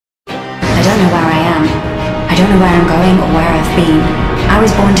I don't know where I am. I don't know where I'm going or where I've been. I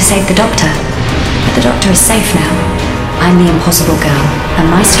was born to save the Doctor, but the Doctor is safe now. I'm the impossible girl, and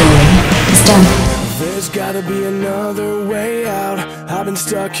my story is done. There's gotta be another way out. I've been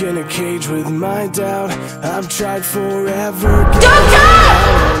stuck in a cage with my doubt. I've tried forever, Doctor!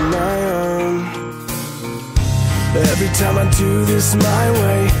 On my own. Every time I do this my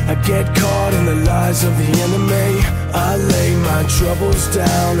way, I get caught in the lies of the enemy. I lay my troubles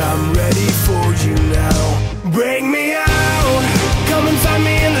down, I'm ready for you now. Bring me out, come and find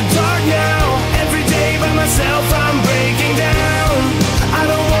me in the dark now. Every day by myself I'm breaking down. I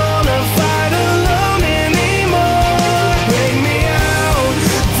don't wanna fight alone anymore. Bring me out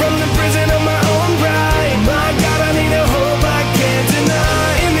from the prison of my own pride. My God, I need a hope I can't deny.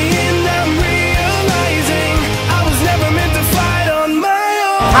 In the end I'm realizing I was never meant to fight on my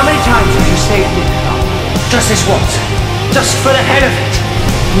own. How many times have you saved me now? Just this once. Just for the hell of it.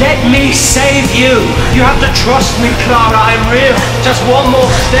 Let me save you. You have to trust me, Clara. I'm real. Just one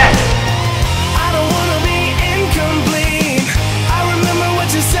more step. I don't wanna be incomplete. I remember what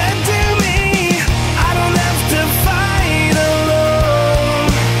you said to me. I don't have to fight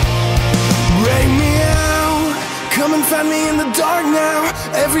alone. Bring me out. Come and find me in the dark now.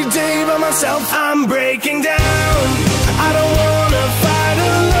 Every day by myself I'm breaking down. I don't wanna fight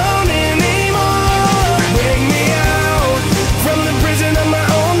alone anymore. Bring me out from the prison of my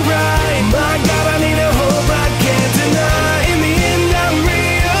own pride. My God, I need a hope I can't deny. In the end I'm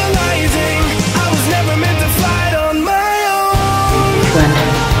realizing I was never meant to fight on my own. Run.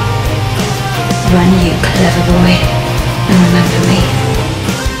 Run, you clever boy. And remember me.